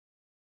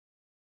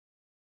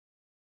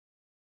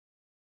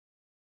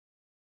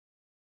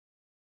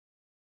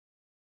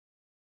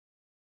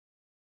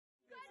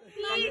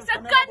is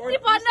een kind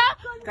die vanne.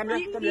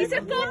 Die is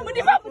een kind, moet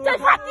die van sy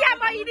Fatia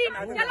maar hierdie.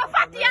 Julle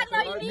Fatia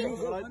nou hierdie.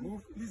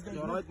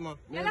 Julle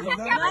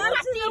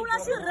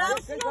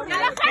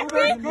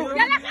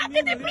gaan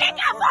nie die plek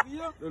af.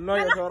 No,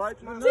 it's alright.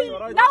 Hulle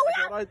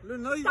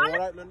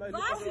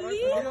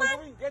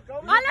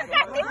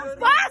gaan nie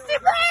baas die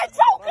plek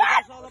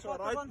focus.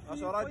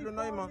 That's alright,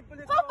 Lunay, man.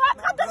 Kom wat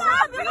gaan doen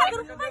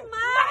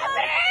nou?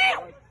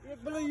 Ik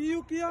wil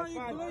hier, Kia.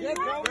 Get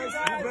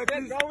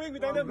going, we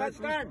don't have much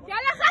time.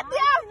 Julle gaan nie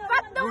af.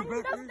 Wat doen?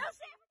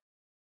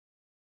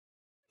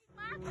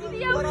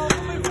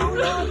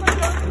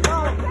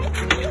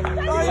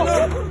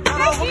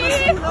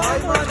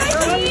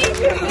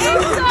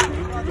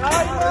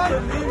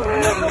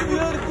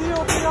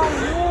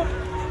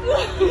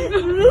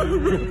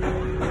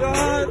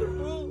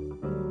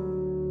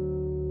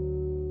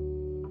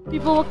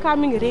 People were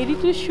coming ready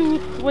to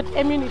shoot with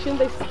ammunition.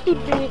 They stood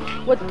there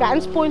with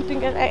guns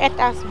pointing at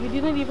us. We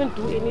didn't even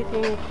do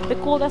anything. They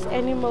called us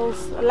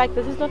animals. Like,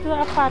 this is not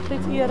an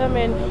apartheid era,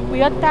 man.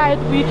 We are tired.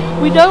 We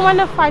don't want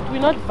to fight.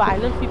 We're not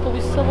violent people.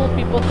 We're civil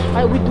people.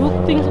 We do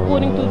things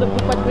according to the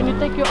book. But when you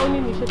take your own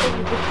initiative,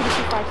 you get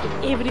crucified for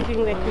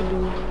everything that you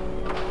do.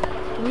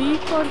 We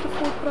can't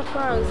afford proper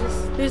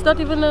houses. There's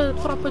not even a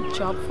proper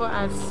job for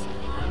us.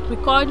 We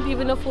can't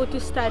even afford to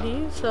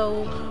study,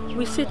 so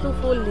we settle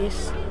for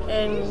less.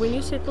 And when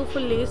you settle for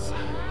less,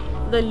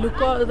 they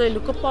look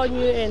upon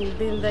you, and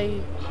then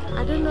they,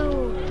 I don't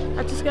know,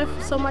 I just have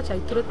so much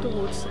hatred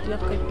towards City of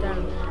Cape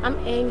Town. I'm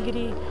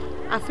angry.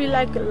 I feel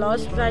like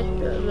last night,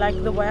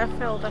 like the way I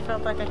felt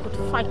like I could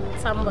fight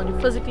somebody,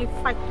 physically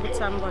fight with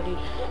somebody.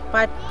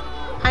 But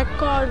I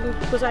can't,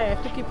 because I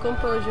have to keep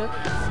composure.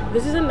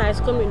 This is a nice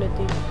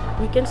community.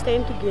 We can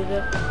stand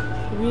together.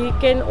 We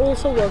can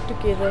also work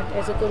together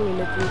as a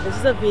community. This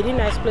is a very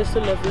nice place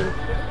to live in.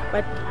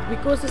 But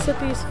because the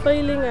city is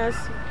failing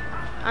us,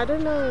 I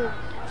don't know,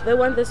 they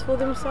want this for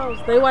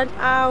themselves. They want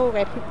our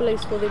happy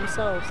place for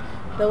themselves.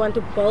 They want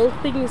to build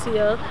things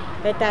here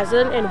that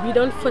doesn't, and we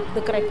don't fit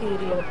the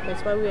criteria.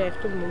 That's why we have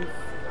to move.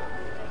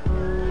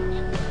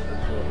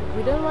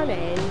 We don't want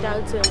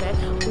handouts and that.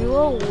 We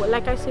will,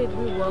 like I said,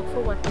 we work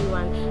for what we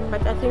want.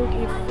 But I think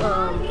if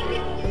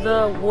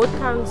the ward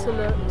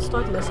councillor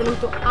start listening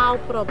to our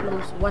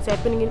problems, what's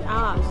happening in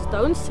our house.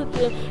 Don't sit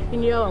there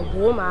in your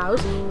warm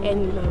house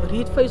and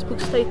read Facebook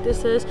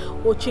statuses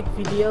or check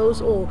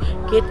videos or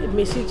get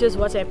messages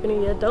what's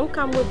happening here. Don't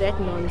come with that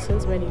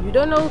nonsense, man. You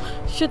don't know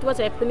shit what's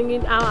happening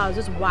in our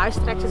houses, why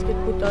structures get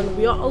put on.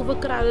 We are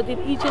overcrowded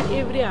in each and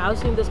every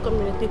house in this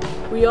community.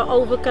 We are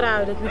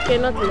overcrowded. We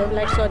cannot live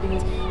like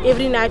sardines.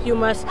 Every night you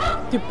must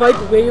debate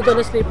where you're going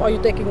to sleep. Are you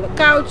taking the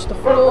couch, the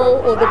floor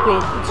or the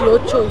bed? It's your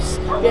choice.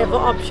 You have an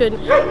option.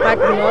 But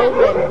no,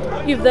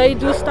 man, if they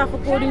do stuff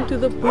according to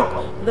the book,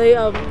 they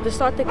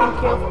start taking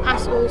care of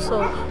us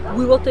also.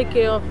 We will take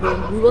care of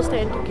them. We will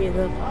stand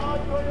together.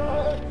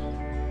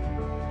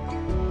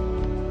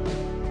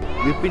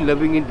 We've been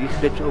living in these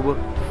flats over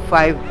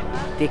 5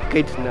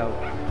 decades now.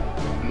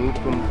 Moved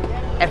from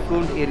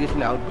affluent areas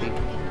in Hout Bay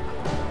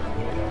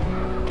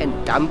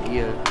and dumped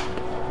here.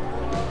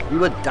 We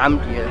were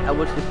dumped here. I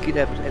was a kid,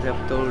 as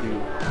I've told you.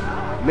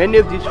 Many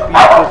of these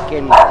people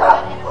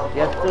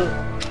they are still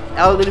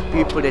elderly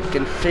people that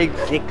can say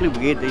exactly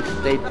where they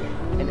stayed.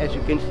 And as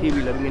you can see,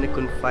 we're living in a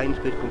confined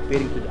space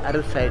comparing to the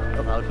other side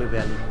of Hout Bay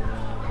Valley,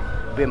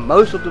 where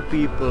most of the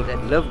people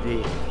that lived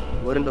there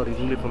weren't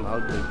originally from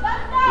Hout Bay.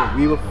 So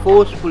we were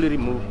forcefully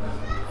removed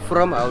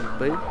from Hout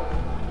Bay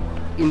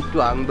into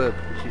Hangberg,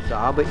 which is the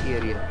harbour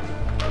area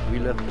that we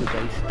lived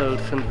today still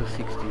since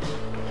the 60s.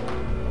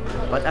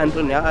 But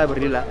until now I've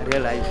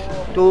realized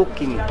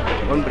talking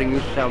won't bring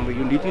you somewhere.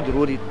 You need to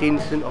draw the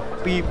attention of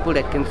people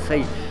that can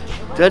say,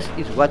 this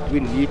is what we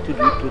need to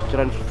do to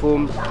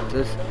transform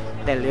this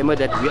dilemma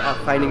that we are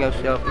finding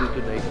ourselves in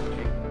today.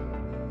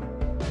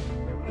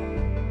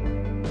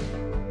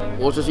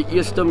 Ons is die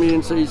eerste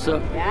mense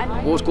hier.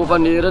 Ons kom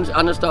van nêrens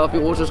anders af.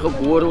 Ons is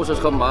gebore, ons is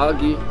gemaak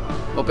hier.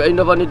 Op die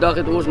einde van die dag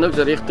het ons niks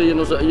regte in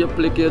ons eie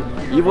plek hier.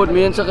 Hier word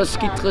mense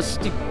geskiet,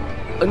 gestiek,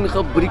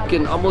 ingebreek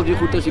en almal die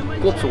goed is die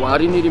kops. Waar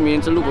nie die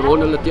mense loop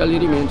rond, hulle tel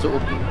hierdie mense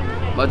op.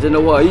 Maar as jy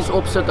nou 'n huis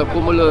opsit, dan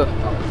kom hulle 'n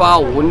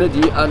paar honderd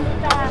hier aan.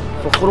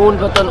 Vir grond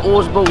wat aan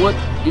ons behoort,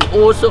 die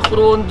ons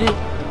grond die.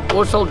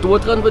 Ons sal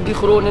doodgaan vir die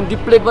grond en die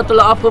plek wat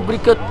hulle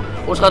afgebreek het.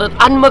 Ons gaan dit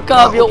aan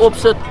mekaar weer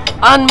opsit.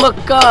 Aan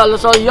mekaar. Hulle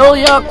sal heel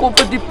jaar kom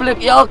vir die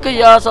plek. Elke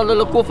jaar sal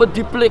hulle kom vir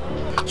die plek.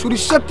 So die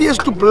city is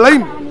to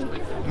blame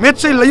met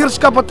sy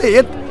leierskap wat hy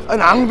het in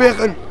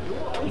Hangberg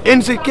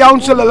en sy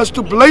council. Hulle is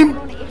to blame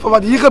vir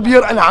wat hier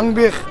gebeur in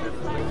Hangberg.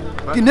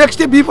 Die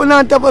nekste bief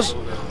vanaand was,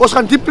 ons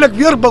gaan die plek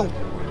weer bou.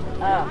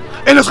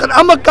 En ons gaan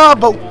aan mekaar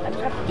bou.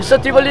 Die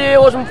city wil hê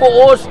ons moet vir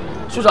ons,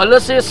 soos hulle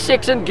sê,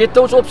 seks en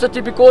ghettos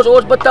opsit, because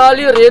ons betaal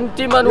die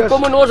rent, man. Hoe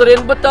kom ons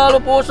rent betaal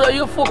op ons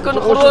eie fucking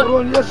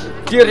grond?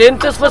 Die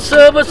rent is vir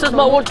services,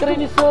 maar ons kry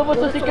nie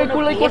services. Kyk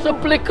hoe lyk ons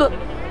plekke.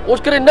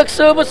 Ons kry niks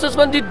services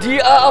van die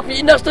DA af. Die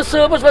enigste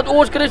service wat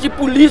ons kry is die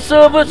police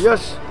service.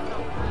 Yes.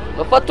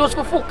 Maar wat ons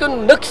vir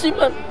fucking niks,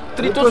 man.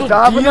 treat Ons ons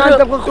daar soos vandaan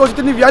diere. het ons het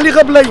in die valley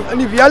gebly. In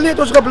die valley het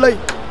ons gebly.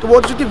 Toe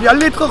word ons uit die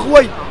valley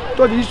gegooi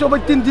tot hierso by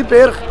 10 die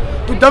berg.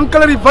 Toe dink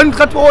hulle die wind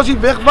gaan vir ons hier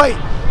wegwaai.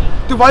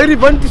 Toe waai die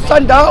wind die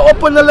sand daar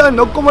op en hulle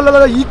nou kom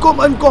hulle hier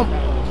kom inkom.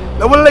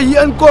 Nou wil hulle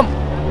hier inkom.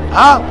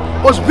 Ha,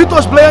 ons weet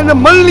ons bly in 'n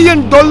 $1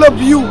 million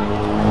view.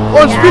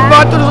 Ons weet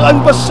wat ons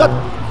in besit.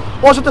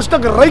 Ons het 'n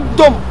stuk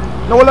rykdom.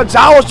 Nou hulle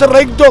ja ons se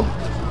rykdom.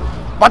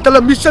 Wat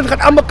hulle missie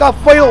gaan aan mekaar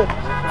vuil.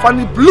 Van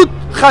die bloed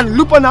gaan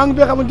loop en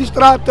Hangberg aan die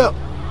strate.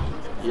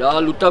 Ja,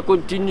 luta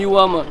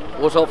continua man.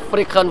 Ons sal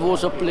vrek gaan vir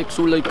ons plek,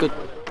 so lyk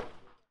dit.